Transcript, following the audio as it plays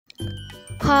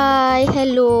Hi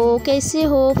hello, कैसे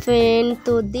हो friend.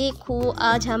 तो देखो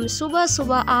आज हम सुबह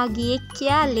सुबह आ गए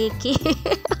क्या लेके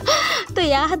तो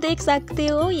यह देख सकते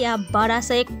हो, यह बड़ा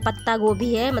सा एक पत्ता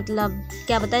गोभी है। मतलब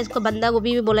क्या बताए, इसको बंदा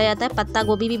गोभी भी बोला जाता है, पत्ता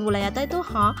गोभी भी बोला जाता है। तो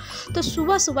हाँ, तो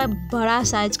सुबह सुबह बड़ा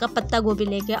साइज का पत्ता गोभी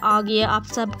लेके आ गए आप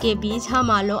सबके बीच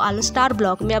हम आलो स्टार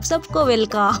ब्लॉग में। आप सबको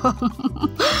वेलकम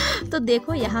तो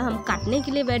देखो यहाँ हम काटने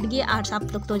के लिए बैठ गए। और आप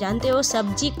लोग तो जानते हो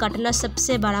सब्जी काटना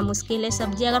सबसे बड़ा मुश्किल है।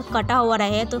 सब्जी अगर कटा हुआ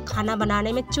रहे तो खाना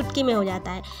बनाने में चुटकी में हो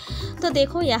जाता है। तो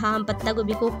देखो यहाँ हम पत्ता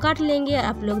गोभी को काट लेंगे।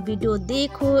 आप लोग वीडियो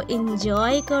देखो,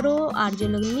 एंजॉय करो। और जो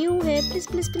लोग न्यू है प्लीज़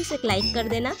प्लीज़ प्लीज़ एक लाइक कर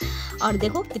देना। और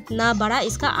देखो कितना बड़ा,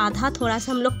 इसका आधा थोड़ा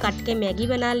सा हम लोग काट के मैगी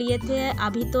बना लिए थे।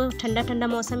 अभी तो ठंडा ठंडा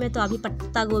मौसम है, तो अभी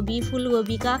पत्ता गोभी फूल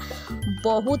गोभी का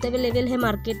बहुत अवेलेबल है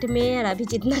मार्केट में। और अभी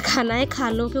जितना खाना है खा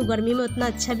लो, क्योंकि गर्मी में उतना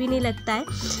अच्छा भी नहीं लगता है,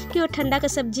 कि वो ठंडा का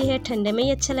सब्जी है, ठंडे में ही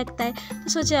अच्छा लगता है। तो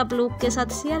सोचे आप लोग के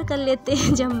साथ शेयर कर लेते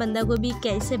हैं जब हम बंदा गोभी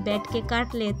कैसे बैठ के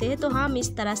काट लेते हैं। तो हम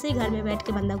इस तरह से घर में बैठ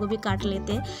के बंदा गोभी काट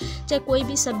लेते हैं। चाहे कोई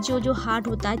भी सब्जी हो जो हार्ड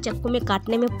होता है, चक्कू में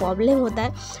काटने में प्रॉब्लम होता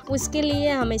है, उसके लिए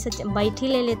हम ऐसा बैठी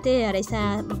ले लेते हैं और ऐसा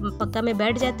पक्का में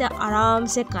बैठ जाते हैं, आराम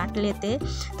से काट लेते हैं।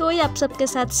 तो वही आप सबके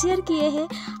साथ शेयर किए हैं।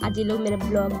 आज ये लोग मेरा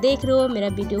ब्लॉग देख रहे हो, मेरा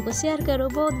वीडियो को शेयर करो।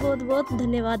 बहुत बहुत बहुत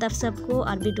धन्यवाद आप सबको।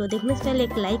 और वीडियो देखने से पहले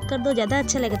एक लाइक कर दो, ज़्यादा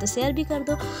अच्छा लगे तो शेयर भी कर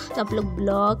दो। तो आप लोग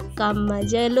ब्लॉग का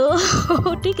मजा लो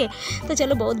ठीक है। तो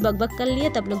चलो बहुत बकबक कर लिए,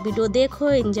 तो आप लोग वीडियो देखो,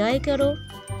 एंजॉय करो।